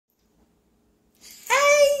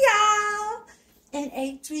in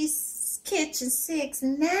Adri's Kitchen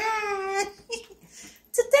 6'9".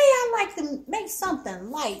 Today I like to make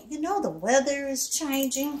something light. You know, the weather is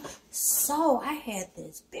changing. So I had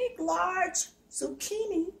this big, large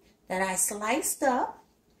zucchini that I sliced up.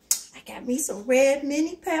 I got me some red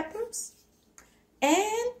mini peppers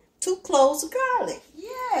and 2 cloves of garlic.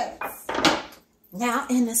 Yes. Now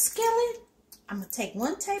in the skillet, I'm going to take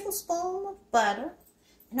 1 tablespoon of butter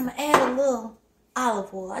and I'm going to add a little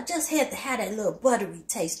olive oil. I just had to have that little buttery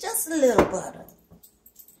taste, just a little butter.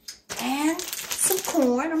 And some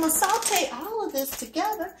corn. I'm going to saute all of this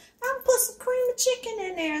together. I'm going to put some cream of chicken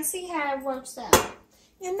in there and see how it works out.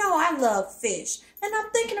 You know I love fish. And I'm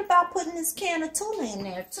thinking about putting this can of tuna in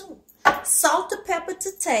there too. Salt the pepper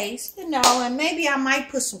to taste, you know, and maybe I might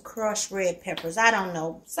put some crushed red peppers. I don't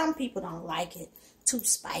know. Some people don't like it too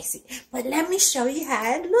spicy. But let me show you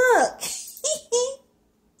how it looks.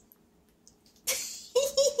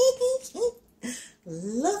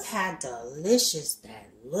 Look how delicious that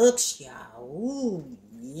looks, y'all. Ooh,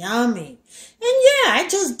 yummy. And yeah, I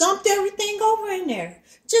just dumped everything over in there.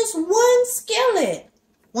 Just 1 skillet.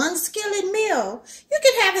 1 skillet meal. You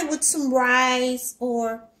can have it with some rice,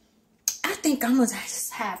 or I think I'm going to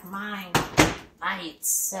just have mine by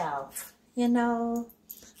itself. You know,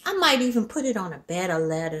 I might even put it on a bed of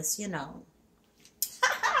lettuce, you know.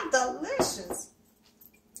 Delicious.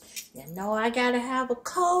 You know, I got to have a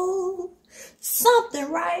cold something,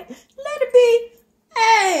 right? Let it be,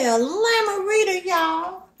 hey, a lammarita,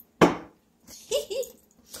 y'all.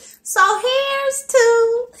 So here's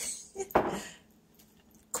 2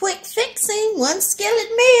 quick fixing 1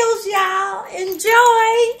 skillet meals, y'all.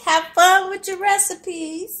 Enjoy. Have fun with your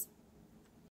recipes.